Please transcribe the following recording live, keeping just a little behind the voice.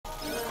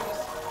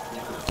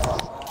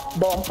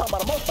Bro, I'm talking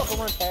about a motherfucker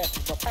run past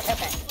me, bro. Pack, pack,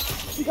 pack.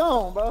 He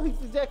gone, bro. He's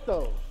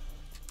ejecto.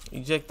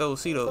 Ejecto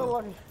Cito. So,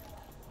 like,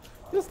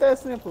 just that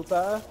simple,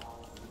 Ty.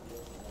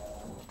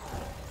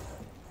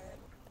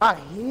 I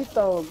hate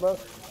those, bro.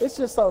 It's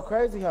just so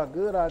crazy how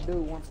good I do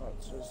once I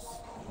just...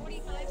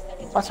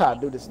 Watch how I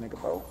do this nigga,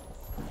 bro.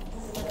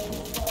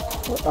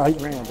 Oh, he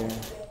ran, man.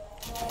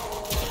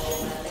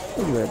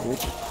 Look at that,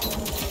 bitch.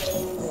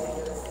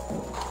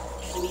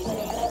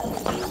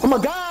 Oh, my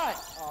God!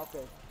 Oh,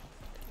 okay.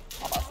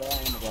 I'm about to say I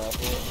ain't gonna go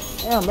for it.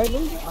 Damn, they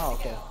losing? Oh,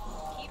 okay.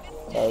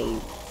 Hey.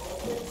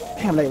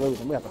 Damn, they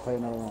losing. We have to play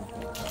another one.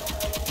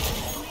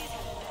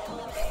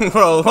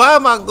 Bro, why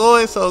am I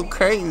going so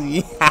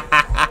crazy?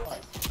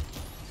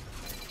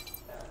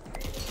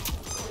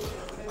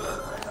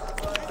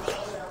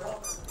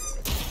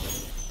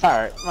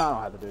 Alright, I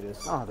don't have to do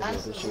this. I don't have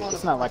to do this shit.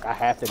 It's not like I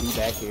have to be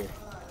back here.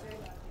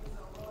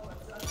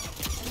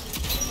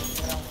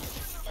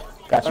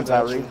 Got you,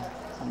 Tyree.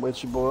 I'm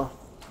with you, boy.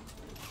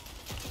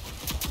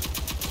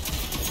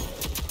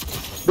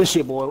 This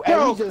shit, boy. Hey,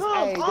 Bro, we just,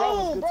 hey, that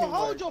was good teamwork.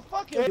 hold your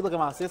fucking... If you look at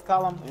my assist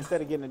column,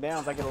 instead of getting the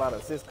downs, I get a lot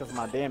of assists because of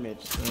my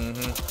damage.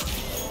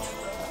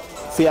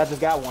 See, I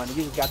just got one.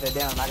 You just got that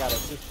down, and I got an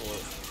assist for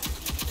it.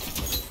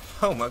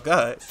 Oh my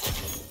God.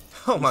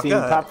 Oh my See,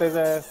 God. we popped his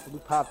ass. We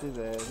popped his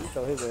ass. We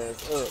throw his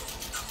ass up.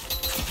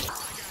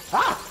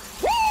 Ah!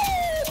 Woo!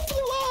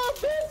 Still alive,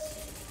 bitch!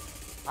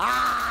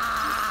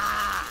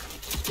 Ah!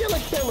 Killer,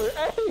 killer.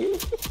 Hey!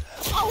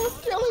 I was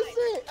killing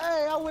shit.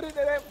 Hey, I went into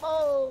that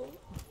phone.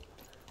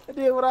 I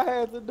did what I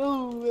had to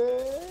do,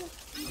 man.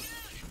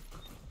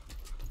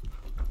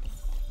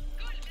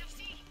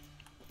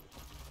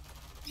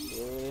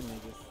 Yeah,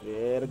 niggas.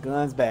 Yeah, the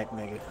gun's back,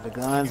 nigga. The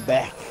gun's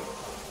back.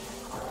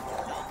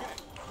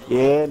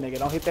 Yeah, nigga,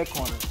 don't hit that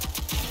corner.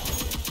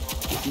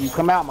 If you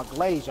come out, I'ma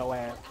glaze your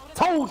ass.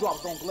 Told you I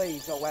was gonna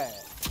glaze your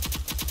ass.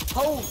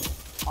 Told you.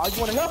 Oh, you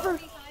wanna help her?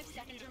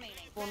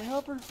 Wanna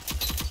help her?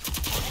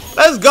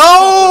 Let's go!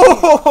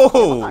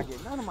 I'm not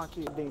getting none of my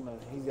kid demon.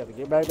 He's gotta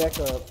get back up.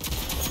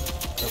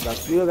 Cause I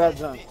still got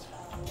jumped.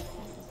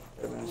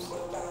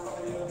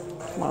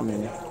 Come on,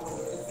 man.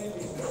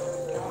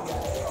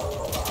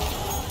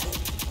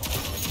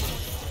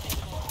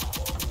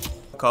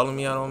 Calling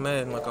me out on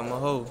Madden like I'm a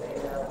hoe.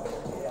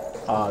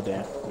 Oh,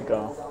 damn. You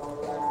go.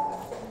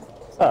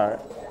 It's alright.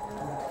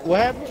 What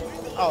happened?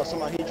 Oh,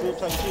 somebody hit you up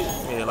type shit.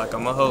 Yeah, like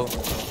I'm a hoe.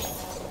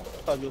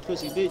 Thought you a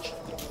pussy bitch.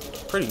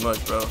 Pretty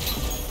much, bro.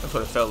 That's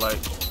what it felt like.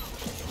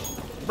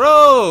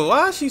 Bro,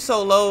 why is she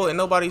so low and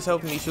nobody's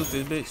helping me shoot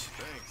this bitch?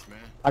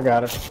 I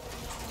got her.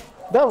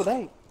 Double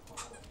date.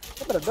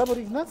 I better double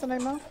these nuts in their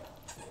mouth.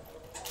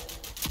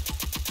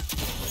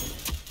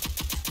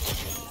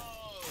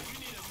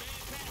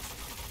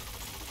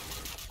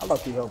 I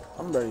love you, hope.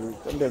 I'm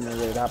definitely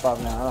ready to hop off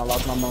now. I done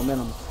lost my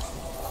momentum.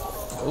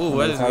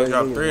 Ooh, I just gonna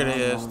drop 3 of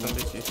their ass, them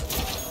bitches.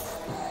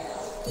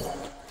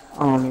 I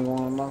don't even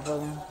want them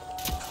motherfucking.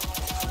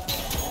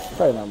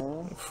 Play no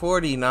more.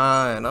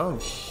 49. I'm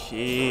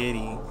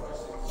shitty.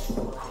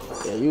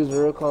 Yeah, you was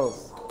real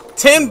close.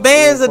 10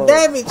 bands of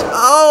damage.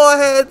 Oh, I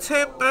had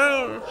 10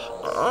 bands.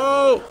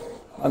 Oh.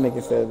 My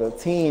nigga said the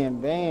 10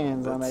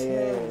 bands on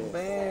their ass. 10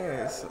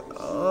 bands.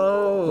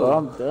 Oh. Bro,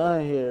 I'm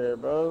done here,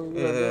 bro.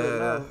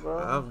 Yeah,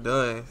 I'm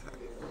done.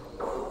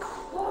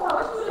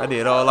 I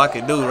did all I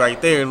could do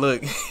right there.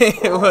 Look,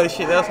 what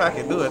shit else I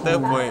could do at that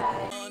point.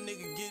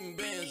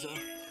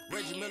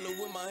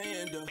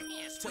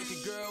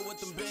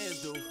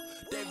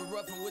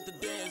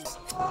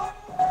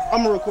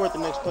 I'm gonna record the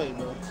next play,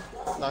 bro.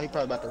 No, he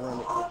probably about to run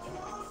it.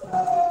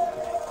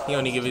 He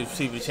only give his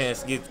receiver a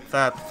chance to get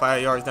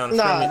 5 yards down the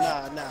Nah,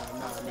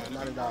 scrimmage.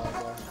 not at all,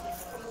 bro.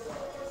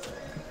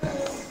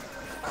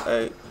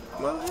 Hey,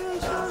 well, hey,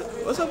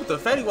 what's up with the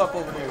fatty walk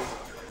over there?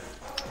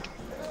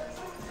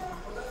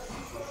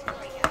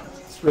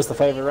 What's the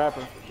favorite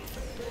rapper?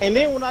 And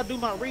then when I do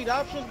my read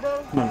options,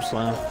 bro. I'm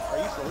Slam. Are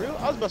you for real?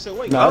 I was about to say,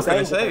 wait. No, I was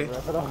that's gonna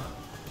Asia, say. bro.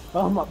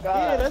 Oh my god.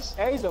 Yeah, that's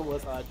Asia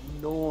was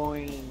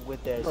annoying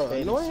with that bro,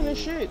 shit. annoying as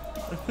shit.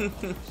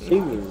 She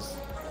was.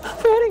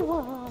 Pretty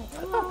one.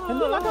 And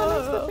then I got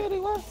next to Pretty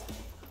one.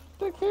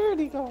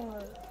 Security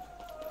guard.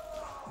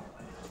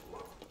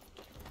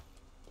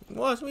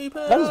 Watch me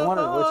play. I just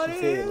wondered what she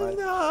said. Like,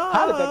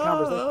 how did that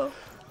conversation?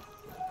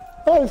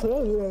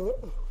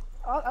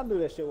 I knew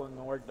that shit wasn't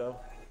gonna work though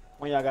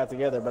when y'all got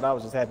together, but I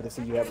was just happy to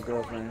see you have a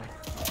girlfriend.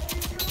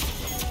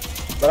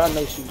 But I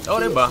know she. Oh,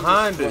 they're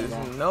behind us.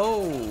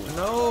 No.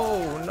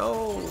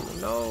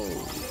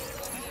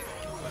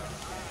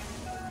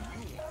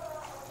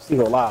 She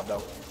go live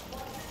though.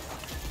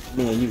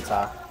 Me and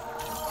Utah.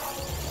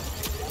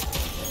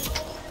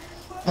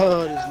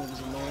 Oh, this nigga's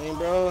annoying,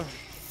 bro.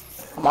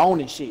 I'm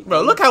owning shit.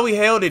 Bro, look how we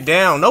held it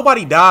down.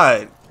 Nobody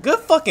died. Good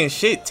fucking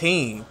shit,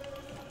 team.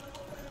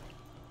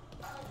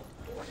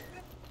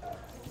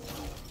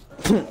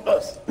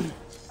 Us.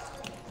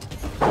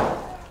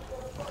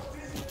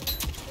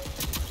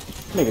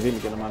 Nigga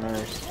didn't get on my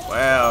nerves.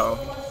 Wow.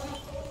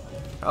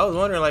 I was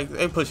wondering, like,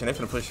 they pushing. They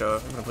finna push y'all.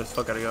 They finna push the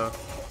fuck out of y'all.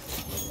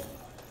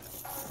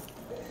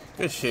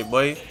 Good shit,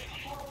 boy.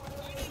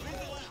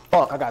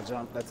 Fuck, I got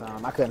jumped that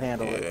time. I couldn't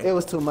handle it. Yeah. It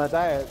was too much.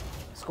 I had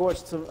Scorch.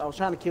 I was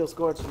trying to kill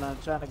Scorch and I'm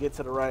trying to get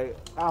to the right.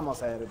 I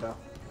almost had it though.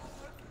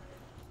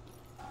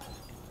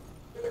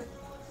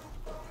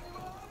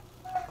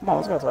 Come on,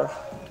 let's go, Tyler.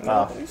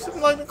 No, you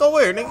shouldn't like go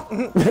where,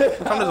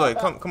 nigga. Come this way.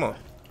 Come on.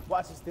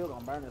 Watch, it's still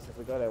gonna burn us if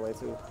we go that way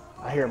too.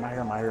 I hear him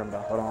though.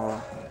 Hold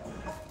on.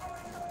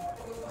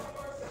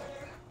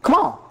 Come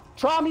on,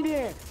 try me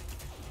then.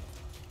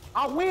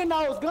 I win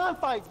those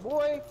gunfights,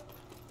 boy.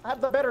 I have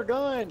the better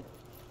gun.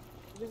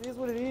 It is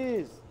what it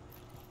is.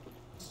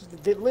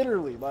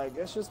 Literally, like,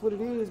 that's just what it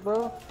is,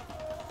 bro.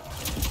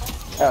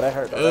 Oh, that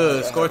hurt.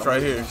 Scorch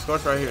right here.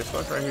 Scorch right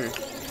here.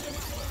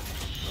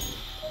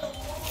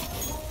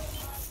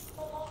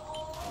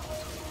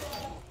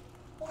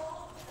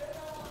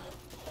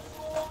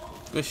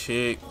 Good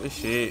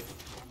shit.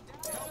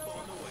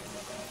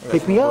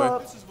 Pick me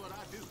up.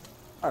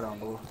 I don't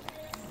move.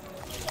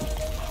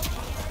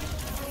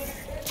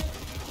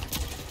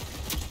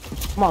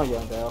 Come on,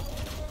 young Dale.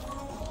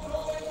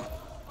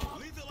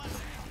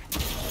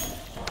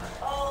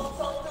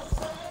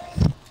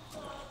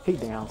 He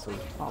down too.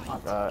 Oh my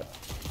god.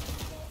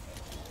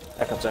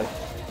 Back up, Jay.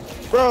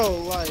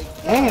 Bro, like,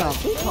 damn,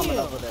 he coming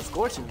up with that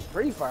scorching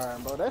free fire,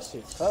 bro. That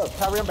shit's tough.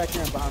 Tyree, I'm back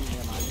here and behind me.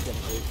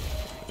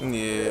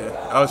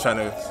 Yeah, I was trying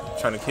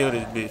to kill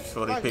this bitch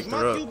before they picked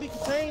her up. Is my QB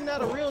contained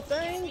not a real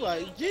thing?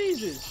 Like,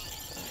 Jesus.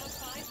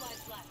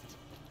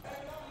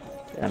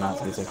 They're not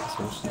to be taking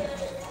seriously.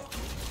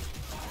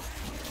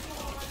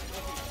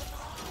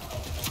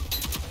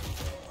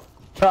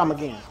 Try him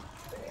again.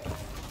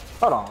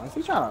 Hold on, is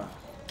he trying to?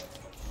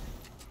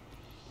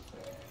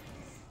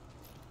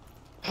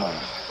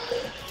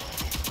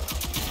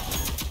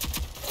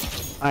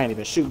 I ain't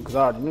even shooting because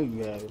I already knew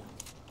you had it.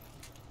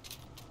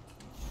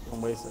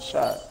 Don't waste a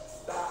shot.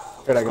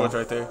 Here they go.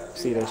 Right there.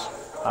 See this?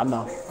 I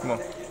know. Come on.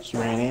 She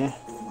ran in.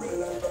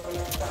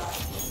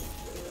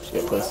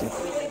 Shit, pussy.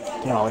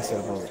 Can't always say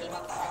the bullet.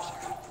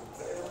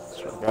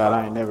 God,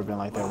 I ain't never been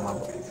like that with my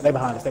boy. Stay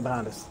behind us. Stay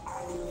behind us.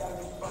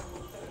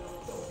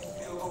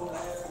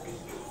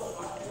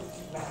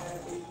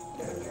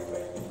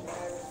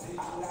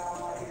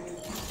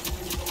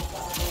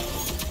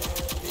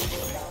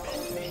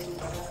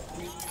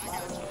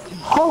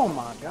 Oh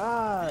my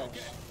gosh.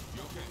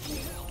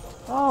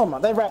 Oh my,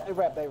 they rap.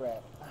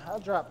 I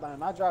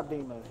dropped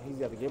Demon. He's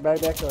got to get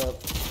back up.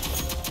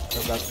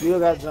 Cause I still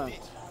got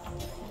jumped.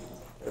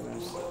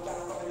 Goodness.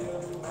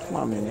 Come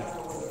on, man.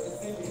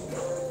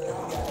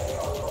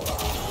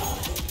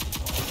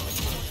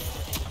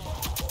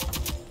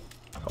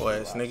 Oh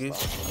ass niggas.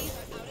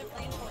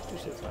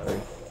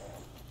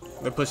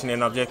 They're pushing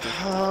in objective.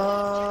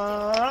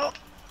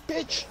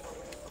 Bitch.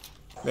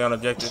 They're on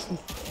objective.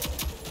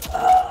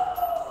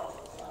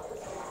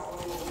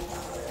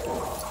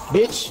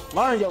 Bitch,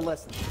 learn your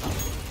lesson.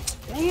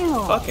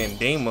 Damn. Fucking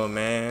Demon,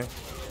 man.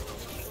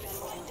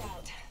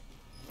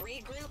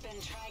 Regroup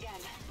and try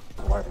again.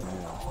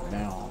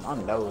 Now, I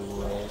know it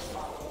was.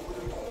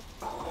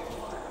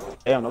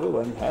 Damn, no, it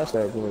wasn't.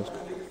 Hashtag was.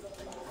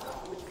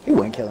 He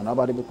wasn't killing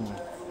nobody but me.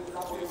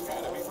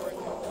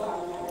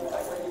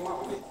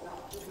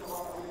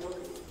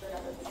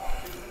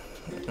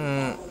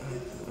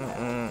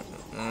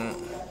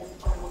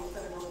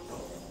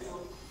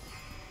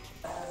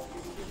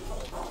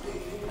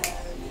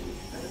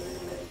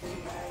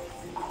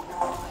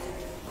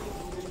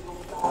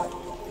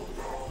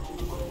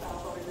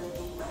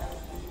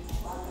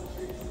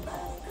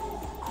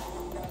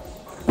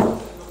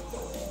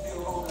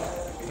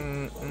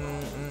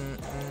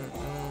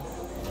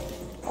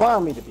 Allow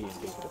me to be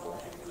indubitably.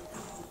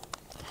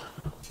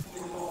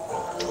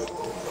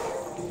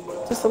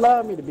 Just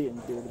allow me to be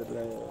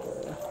indubitably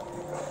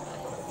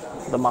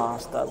the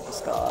monster of the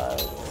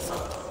skies.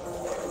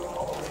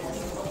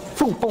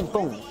 Boom, boom,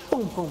 boom,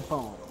 boom, boom,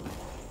 boom.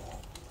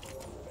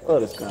 Oh,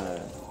 this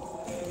guy.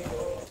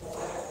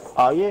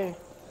 Oh yeah.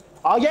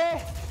 Oh yeah.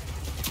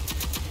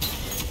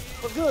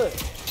 We're good.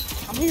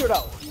 I'm here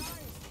though.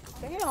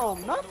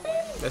 Damn, nothing.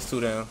 That's two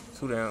down.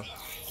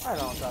 I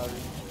don't know.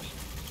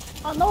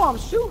 I know I'm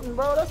shooting,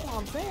 bro. That's what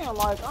I'm saying.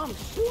 Like, I'm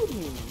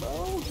shooting,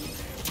 bro.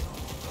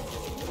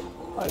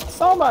 Like,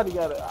 somebody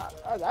got it.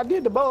 I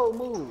did the bold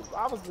move.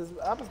 I was the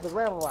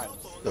rebel right.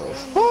 The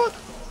fuck?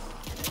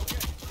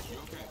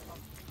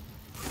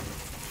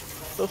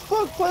 The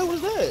fuck play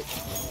was that?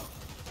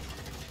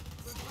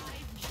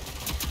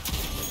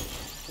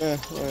 It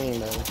ain't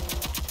matter.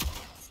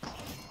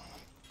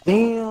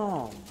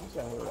 Damn. What's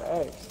that with the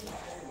X?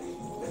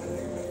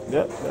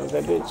 Yep, that was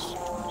that bitch.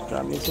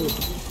 Got me too.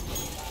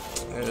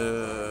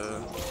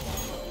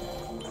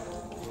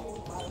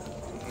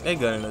 They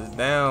gunning us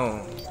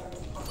down.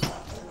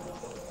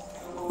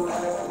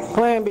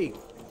 Plan B.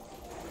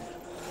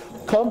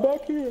 Come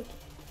back here.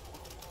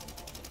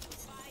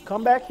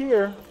 Come back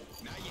here.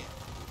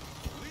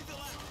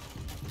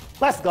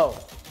 Let's go.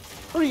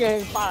 3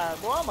 games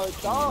fired, boy. I'm a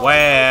dog.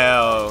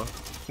 Wow.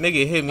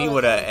 Nigga hit me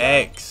with an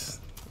X.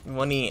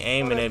 Wasn't even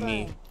aiming at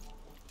me.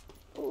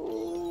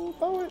 Ooh,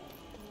 throw it.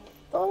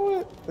 Throw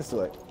it. Let's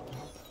do it.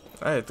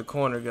 I hit the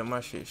corner, got my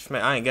shit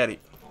smacked. I ain't got it.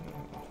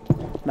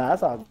 Nah. Nah,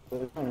 that's all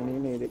good. I don't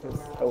even need it because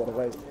throw it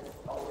away.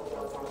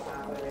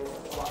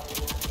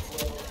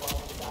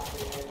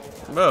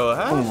 Bro,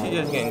 how is she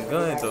just getting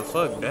gunned the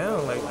fuck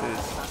down like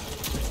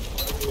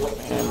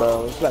this? Man,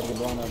 bro, it's about to get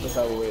blown up. It's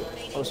over with.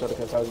 I should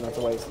have told you not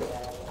to waste it.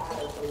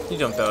 He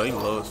jumped out. He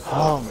low as fuck,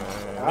 Oh man.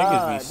 my Niggas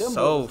God, be them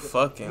so bullets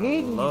fucking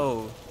hitting.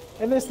 low.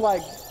 And it's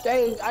like,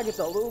 dang, I get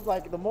to lose.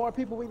 Like, the more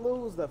people we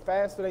lose, the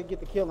faster they get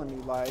to killing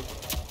me. Like,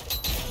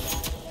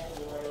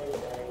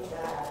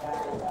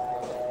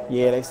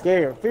 yeah, they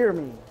scared. Fear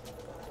me.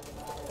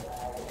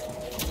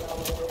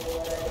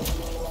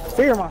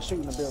 Fear my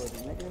shooting ability,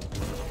 nigga.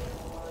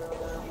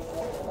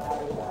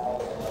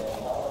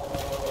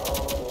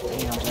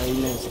 Damn, Jay,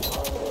 you missed.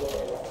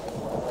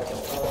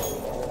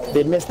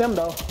 Didn't miss them,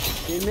 though.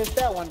 Didn't miss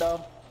that one,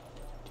 though.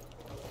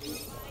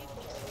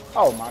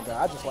 Oh, my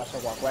God. I just watched her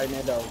walk right in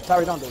there, though.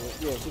 Sorry, don't do it.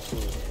 Yeah, you see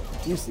it.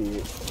 You see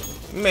it.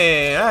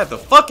 Man, I had to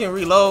fucking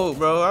reload,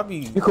 bro. I be...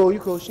 You cool, you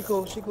cool. She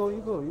cool, she cool,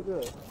 you cool. You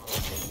good.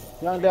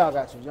 Young Dell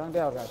got you. Young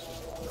Dell got you.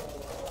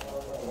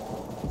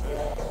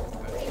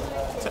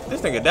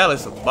 This nigga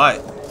Dallas a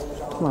bot.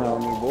 Come on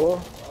with me, boy.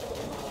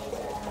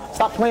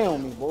 Stop playing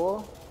with me,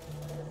 boy.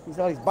 These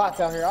all these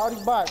bots out here. All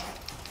these bots.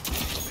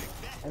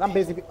 And I'm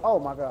busy. Oh,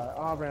 my God.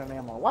 Oh, I ran out of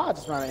ammo. Why I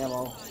just ran out of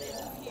ammo?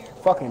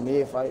 Fucking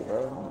mid-fight,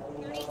 bro.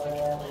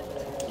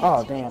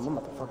 Oh, damn. I'm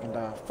about to fucking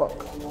die. Fuck.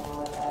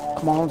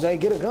 Come on, Jay.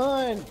 Get a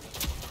gun.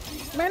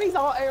 Man, these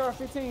all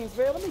AR-15s,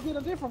 man. Let me get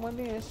a different one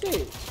then.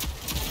 Shit.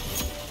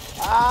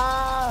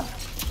 Ah.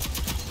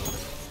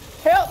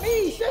 Help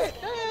me. Shit.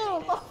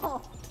 Damn.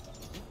 Oh.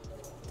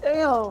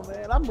 Damn,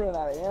 man. I'm running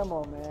out of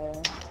ammo,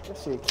 man.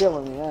 This shit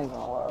killing me. I ain't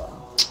gonna lie.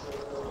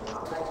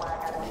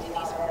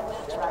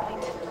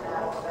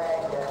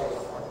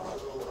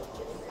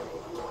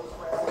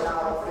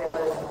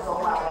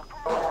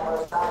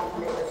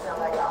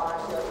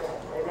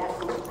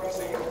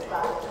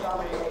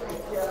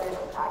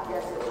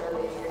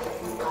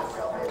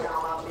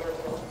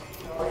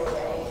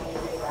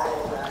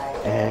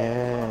 I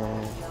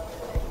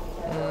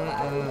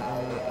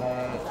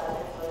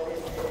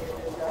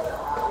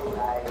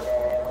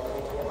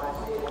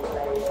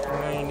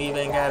ain't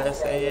even gotta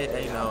say it,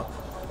 they know.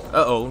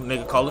 Uh-oh,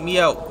 nigga calling me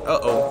out.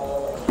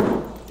 Uh-oh.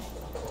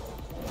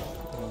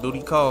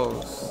 Booty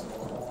calls.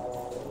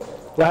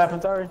 What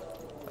happened, Terry?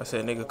 I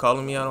said nigga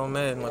calling me out on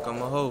Madden like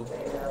I'm a hoe.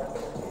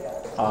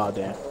 Oh,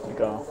 damn. You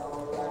go.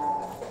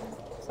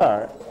 It's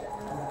alright.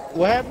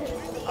 What happened?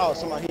 Oh,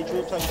 somebody hit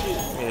you up type shit.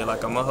 Yeah,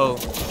 like I'm a hoe.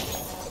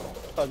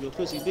 Thought you a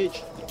pussy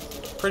bitch.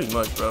 Pretty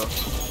much, bro.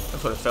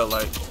 That's what it felt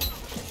like.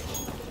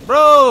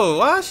 Bro,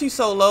 why is she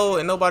so low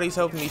and nobody's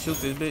helping me shoot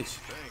this bitch?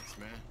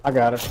 I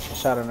got her. I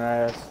shot her in her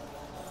ass.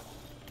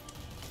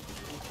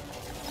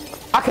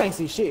 I can't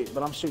see shit,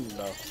 but I'm shooting,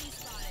 though.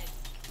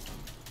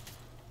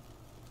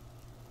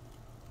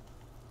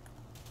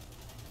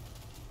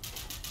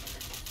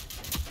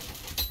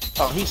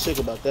 Oh, he's sick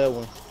about that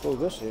one. Oh,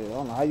 good shit. I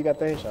don't know how you got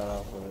that shot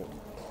off of it.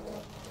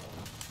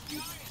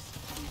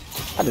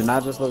 I did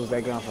not just lose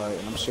that gunfight,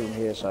 and I'm shooting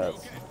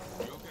headshots.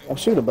 I'm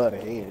shooting above the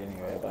head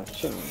anyway, but it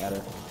shouldn't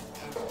matter.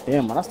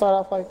 Damn, when I start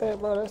off like that,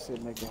 bro, that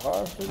shit make it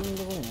hard for me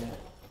to win.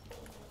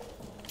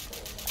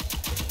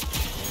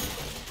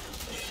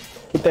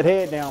 Keep that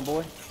head down,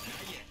 boy.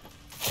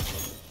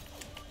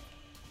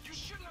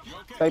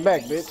 Stay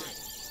back, bitch.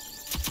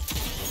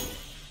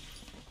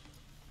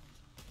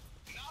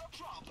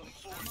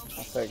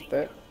 I'll take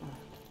that.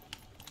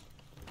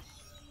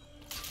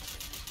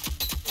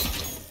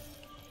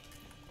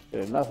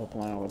 Good enough of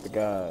playing with the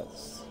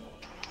gods.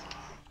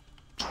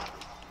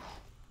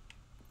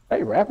 Are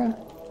you rapping?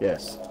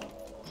 Yes.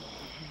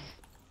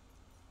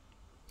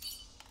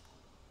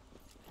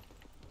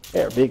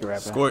 They're big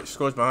rapping.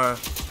 Scorch behind.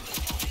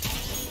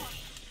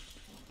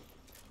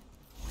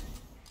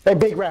 They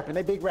big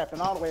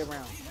rapping all the way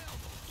around.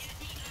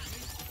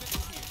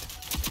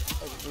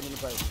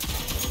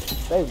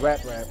 They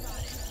rap.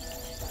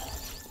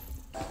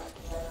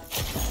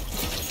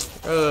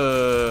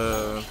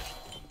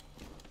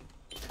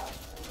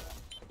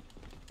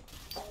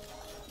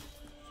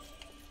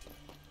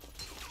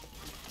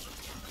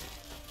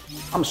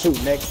 I'm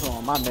shooting next to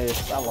him. I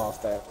missed. I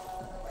lost that.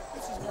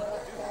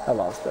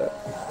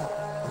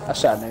 I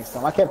shot next to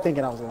him. I kept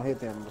thinking I was gonna hit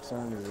them, but for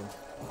some reason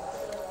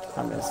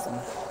I missed him.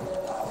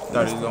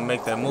 Thought he was gonna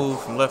make that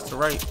move from left to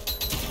right.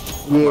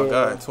 Yeah. Oh my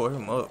God, I tore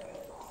him up.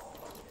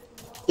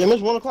 Yeah,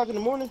 it's 1 o'clock in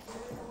the morning.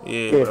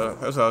 Yeah, bro.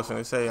 That's what I was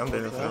gonna say. I'm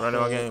there finna run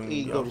out game.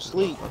 He go to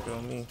sleep. Fucking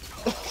on me.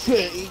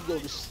 Yeah, he go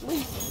to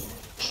sleep.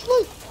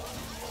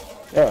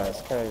 Yeah,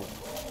 it's crazy.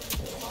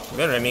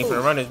 Better ain't even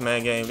finna run this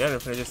man game. Better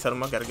finna just tell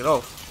him I gotta get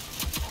off.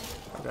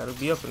 I gotta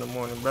be up in the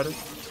morning, brother.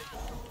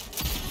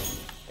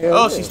 Hell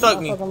Oh, yeah. she stuck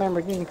me. Fucking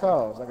Lamborghini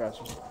calls. I got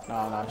you.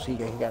 No, he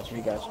got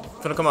you.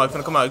 Finna come out.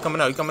 He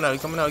coming out.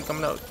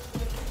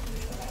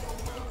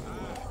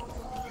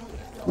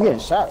 I'm getting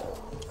shot.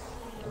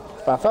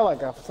 But I felt like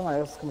somebody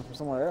else coming from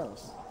somewhere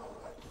else.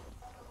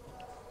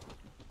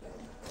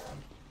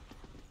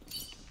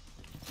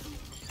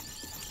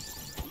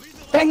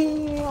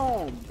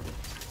 Damn!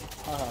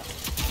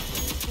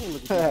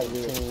 Look at Yeah.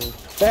 this.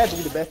 That had to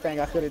be the best thing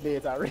I could have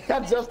did, Tyreek. I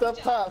jumped up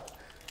top.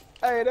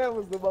 Hey, that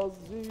was the most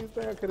genius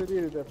thing I could have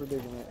did in that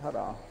predicament. Hold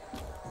on.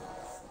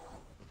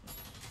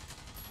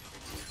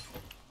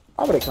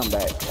 How would they come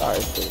back? All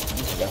right, cool.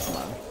 That's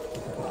mine.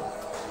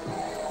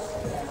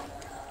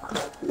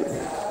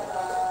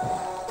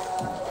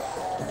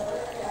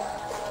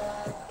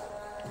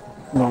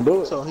 Gonna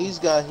do it. So he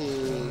got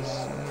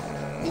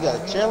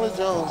Chandler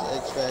Jones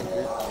X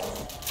Factor.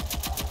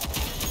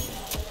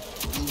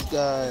 He's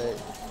got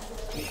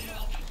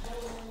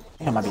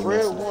Damn, I be Fred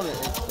missing. Warner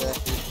X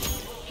Factor.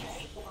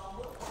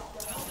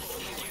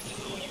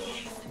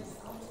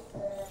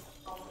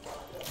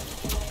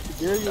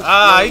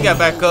 Ah, he got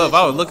back up.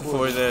 I was looking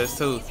for his ass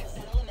too.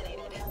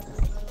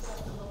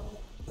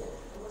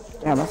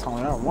 Damn, that's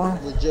only out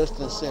one. With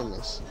Justin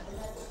Simmons.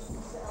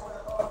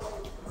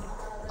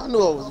 I knew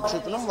I wasn't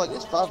tripping. I'm like,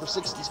 it's 5 or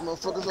 6 of these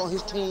motherfuckers on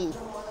his team.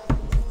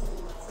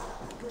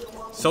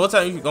 So what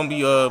time you gonna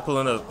be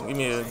pulling up? Give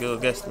me a good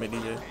guesstimate,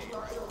 DJ,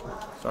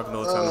 so I can know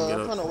what time to I'm get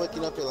kind up. of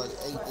waking up at like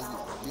 8 to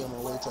be on my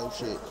way type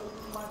shit.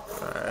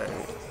 Alright.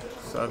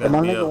 So I My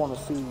gotta be nigga up. wanna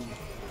see.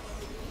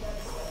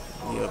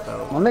 Be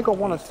about. My nigga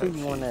wanna see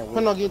you on that.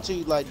 I'm not getting to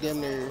you like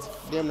damn near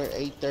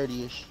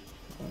 8:30ish.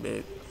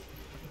 Bit.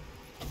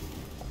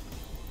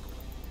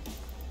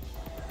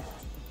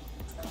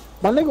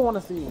 My nigga wanna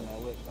see you in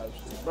that whip type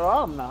shit. Bro, I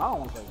don't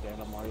wanna play the game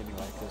no more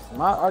anyway, cause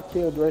our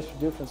kill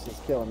difference is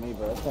killing me,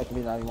 bro. It's making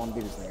me not even wanna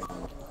be this nigga no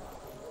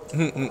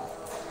more.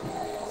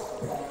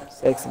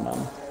 Sexy,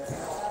 man.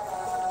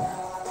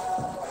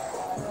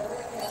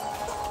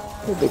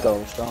 You big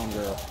old strong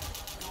girl.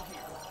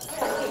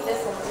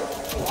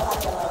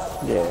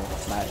 Yeah,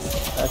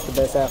 nice. That's the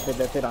best outfit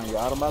that fit on you.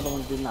 All the other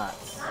ones did not.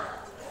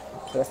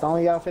 That's the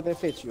only outfit that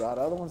fits you. All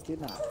the other ones did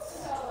not.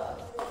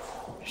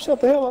 Shut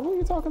the hell up. Who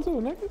you talking to,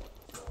 nigga?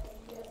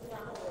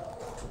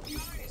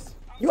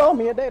 You owe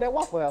me a date at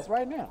Waffle House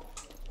right now.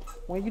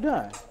 When you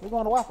done, we're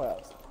going to Waffle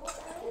House.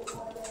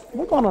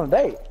 We're going on a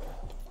date.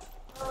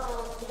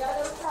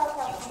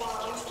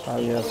 Oh,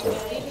 yes, sir.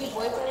 BB's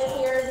boyfriend is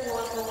here. He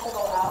wants us to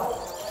go out.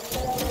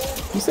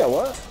 You said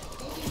what?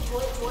 BB's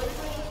boyfriend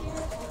is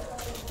here.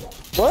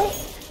 What?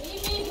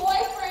 BB's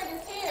boyfriend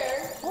is here.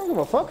 I don't give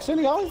a fuck.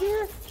 Shouldn't he always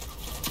here?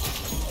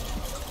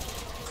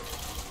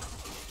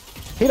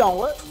 He don't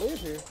what? Live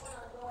here.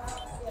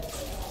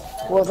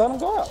 Well, let him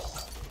go out.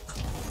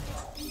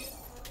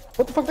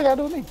 What the fuck they gotta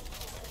do with me?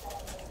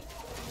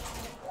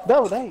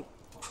 Double date.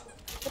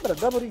 I better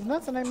double these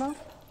nuts in their mouth.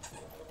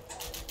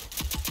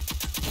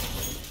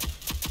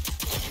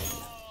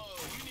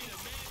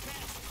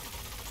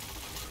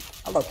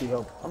 I low-key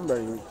hope. I'm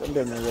damn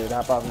ready to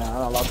hop off now. I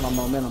done lost my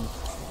momentum.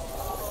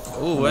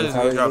 Ooh, I just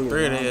gonna drop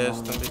 3 of their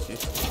ass, them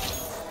bitches.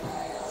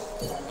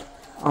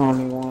 I don't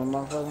even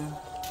want motherfucking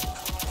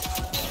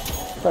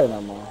play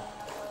no more.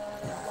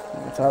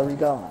 That's how we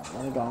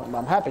going.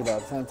 I'm happy though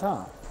at the same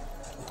time.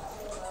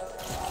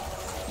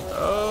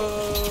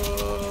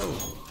 Oh.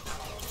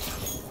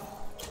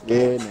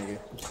 Yeah, nigga.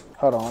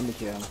 Hold on, let me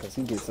kill him because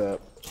he gets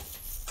up.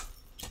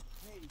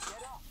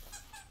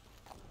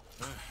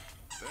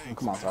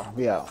 Come on, sir.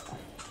 We out.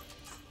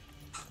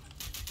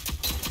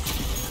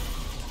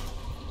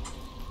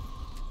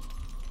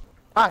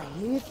 I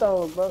hate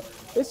those, bro.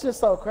 It's just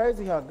so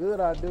crazy how good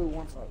I do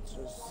once I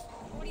just...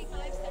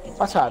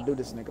 Watch how I do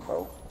this nigga,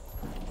 bro.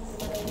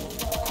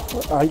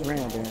 What? Oh, he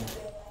ran, man.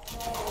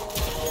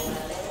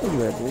 Look at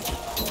that bitch.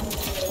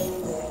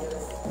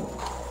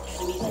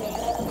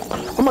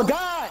 Oh my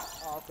god!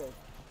 Oh, okay.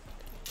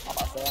 I'm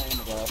about to say I ain't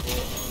gonna go out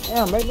there.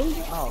 Damn, they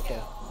losing? Oh,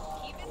 okay.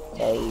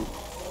 So,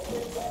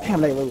 damn,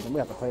 they losing. We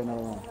have to play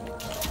another one.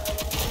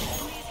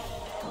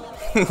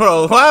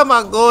 Bro, why am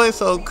I going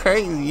so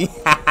crazy?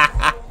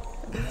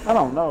 I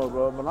don't know,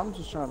 bro, but I'm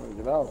just trying to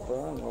get out,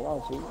 bro. I ain't gonna lie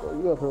to you, bro.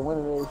 You up here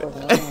winning every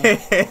fucking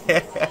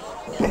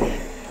round.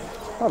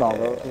 Hold on,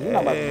 bro. You're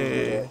not about to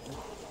do that.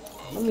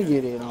 Let me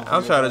get in on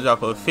I'm trying to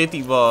drop a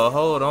 50 ball.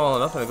 Hold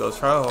on. I'm finna go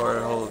try hard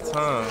the whole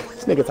time.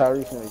 This nigga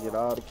Tyree finna get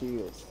all the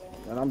kills.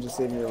 And I'm just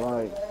sitting here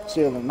like,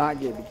 chilling, not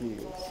getting the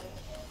kills.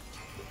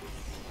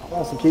 I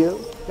want some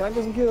kills. Can I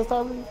get some kills,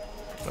 Tyree?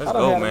 Let's I go,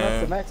 don't have man.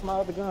 enough to max my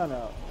other gun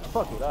out.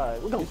 Fuck it,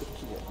 alright. We're gonna get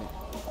the kills, man.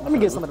 Let me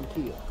get some of them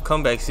kills.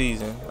 Comeback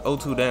season.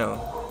 0-2 down.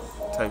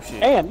 Type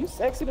shit. Damn, you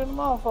sexy than a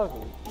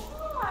motherfucker.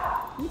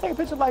 You take a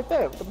picture like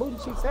that with the booty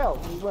cheeks out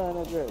when you wearing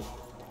that dress.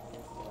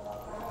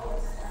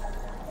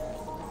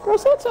 Girl,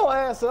 shut your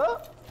ass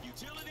up.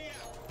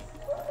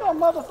 Your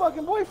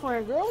motherfucking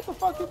boyfriend, girl. What the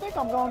fuck you think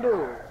I'm gonna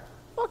do?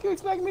 Fuck you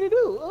expect me to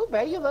do? Oh,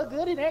 babe, you look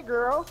good in that,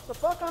 girl. The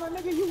fuck kind of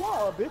nigga you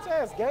are? A bitch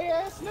ass, gay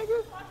ass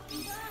nigga?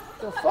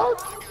 The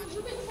fuck?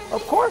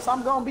 Of course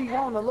I'm gonna be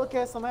wanting to look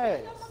at some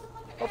ass.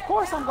 Of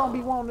course I'm gonna be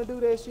wanting to do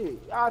that shit.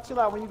 I'll chill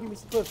out when you give me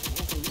some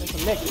pussy and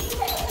some naked.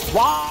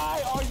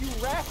 Why are you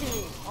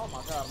rapping? Oh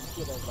my god, I'm gonna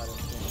kill everybody.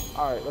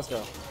 Alright, let's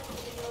go.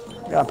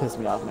 Y'all piss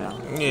me off now.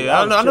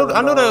 Yeah, I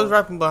know they was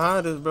rapping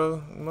behind us,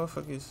 bro.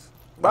 Motherfuckers.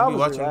 Bro, I be was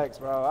watching. relaxed,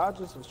 bro. I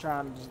just was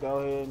trying to just go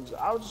ahead and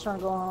I was just trying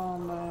to go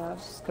home, man. I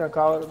just couldn't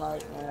call it a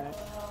night, man.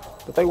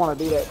 But they want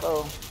to do that,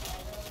 bro.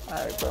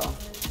 Alright, bro.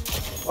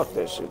 Fuck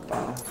that shit,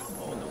 man.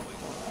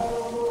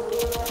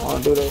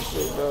 Wanna do that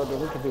shit, bro? Then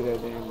we can do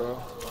that then, bro.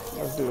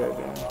 Let's do that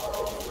then.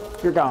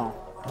 You're gone.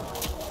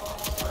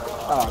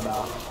 Oh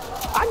no.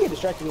 I get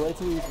distracted way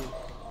too easy.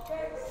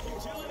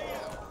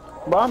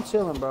 Bro, I'm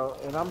chilling, bro.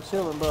 And I'm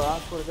chilling, bro. I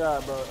swear to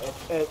God, bro.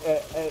 At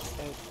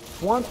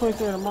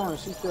 1:23 in the morning,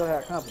 she still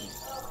had company.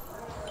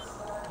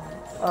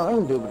 Oh, I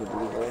ain't do what to do,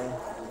 man.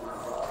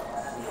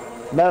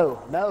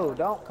 No,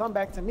 don't come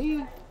back to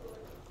me.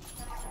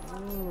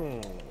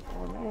 Come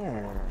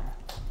here.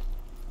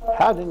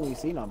 How didn't you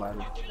see nobody?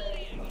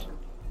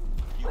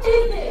 What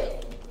is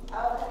it?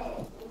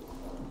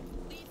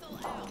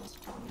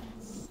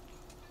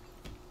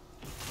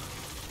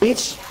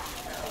 Bitch.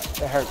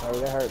 That hurt, bro.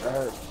 That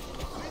hurt.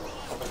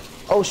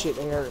 Oh shit,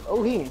 that hurt.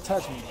 Oh, he ain't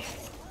touch me.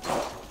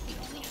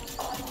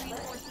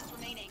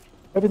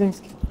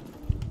 Everything's.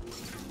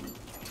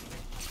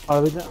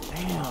 Oh, damn.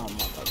 I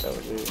thought that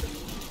was it.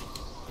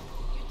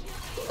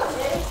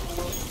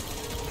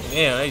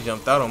 Damn, they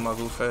jumped out on my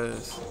goof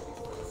ass.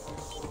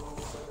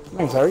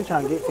 Man, so you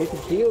trying to get 50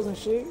 kills and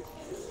shit?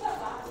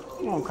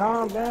 You know,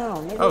 calm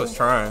down, nigga. I was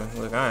trying.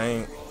 Look, I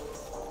ain't.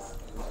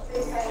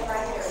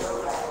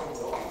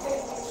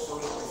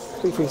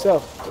 Speak for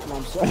yourself. That's what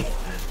I'm saying.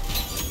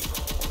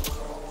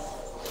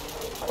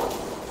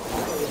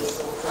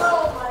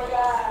 Oh my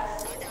god.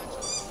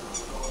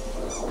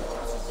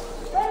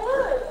 Hey,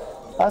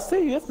 look. I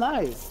see you. It's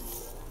nice.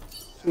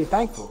 Be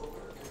thankful.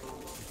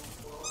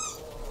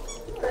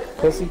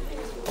 Pussy.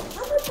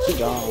 She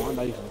gone. I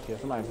know you finna kill.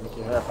 Somebody's finna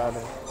kill her up out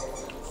there.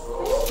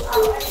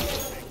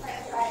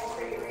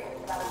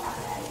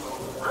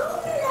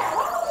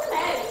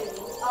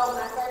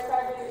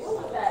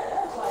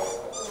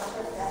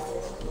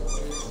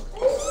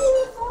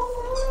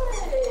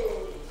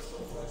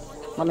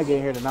 My nigga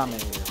in here to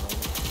nominate here, bro.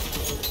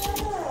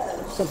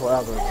 Simple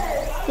algorithm.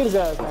 Get his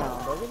ass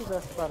down, bro. Get his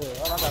ass up out of here.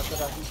 All I got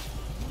shit out here.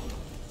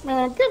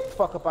 Man, get the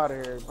fuck up out of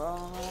here, bro.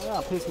 Man,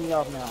 y'all piss me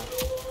off now.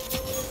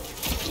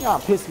 Y'all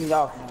piss me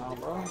off now,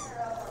 bro.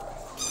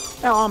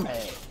 Now I'm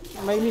mad.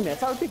 That made me mad.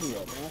 Start picking me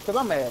up, man. Cause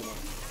I'm mad, man.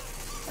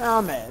 Now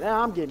I'm mad.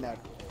 Now I'm getting that.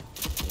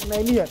 It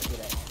made me have to get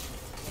that.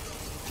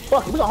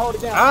 Fuck it, we gonna hold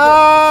it down.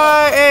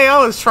 Hey,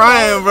 I was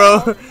trying,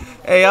 bro.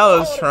 Hey, I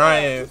was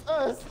trying.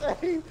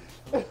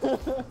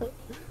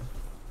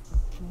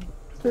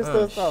 Pissed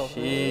us off,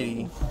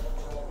 shitty. Man.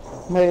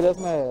 Made us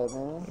mad,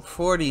 man.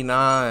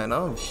 49.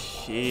 Oh,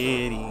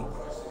 shitty.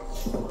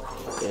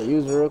 Yeah, you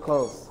was real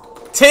close.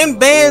 10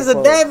 bands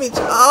of damage.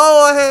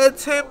 Oh, I had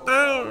 10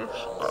 bands.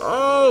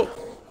 Oh.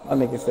 My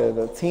nigga said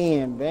the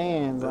 10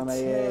 bands on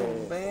their ass.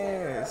 10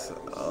 bands.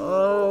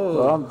 Oh.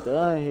 Bro, I'm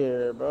done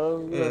here,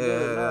 bro.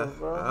 Yeah,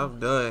 I'm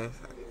done.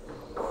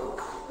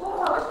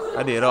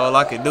 I did all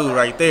I could do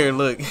right there.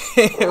 Look,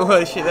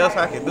 what shit else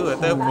I could do at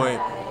that point?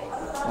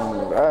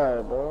 Oh,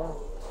 God, bro.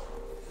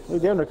 We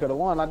damn near could have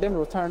won. I damn near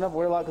was turning up.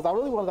 Like, cause I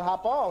really wanted to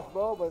hop off,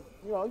 bro. But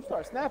you know, you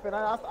start snapping.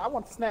 I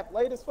want to snap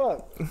late as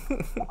fuck.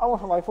 I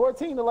went from like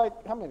 14 to like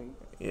how many?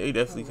 Yeah, you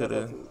definitely could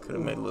have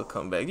made a little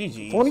comeback.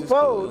 GG.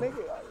 24, cool. nigga.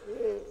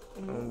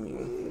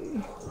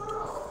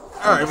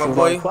 All right, my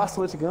boy. I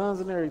switch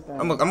guns and everything.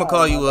 I'm gonna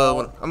call you.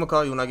 I'm gonna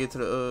call you when I get to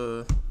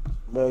the.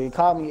 Bro, you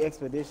called me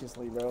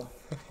expeditiously, bro. All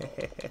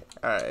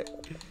right.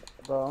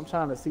 Bro, I'm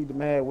trying to see the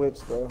mad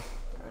whips, bro.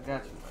 I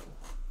got you.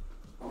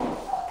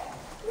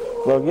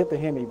 Bro, get the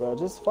Hemi, bro.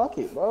 Just fuck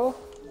it, bro.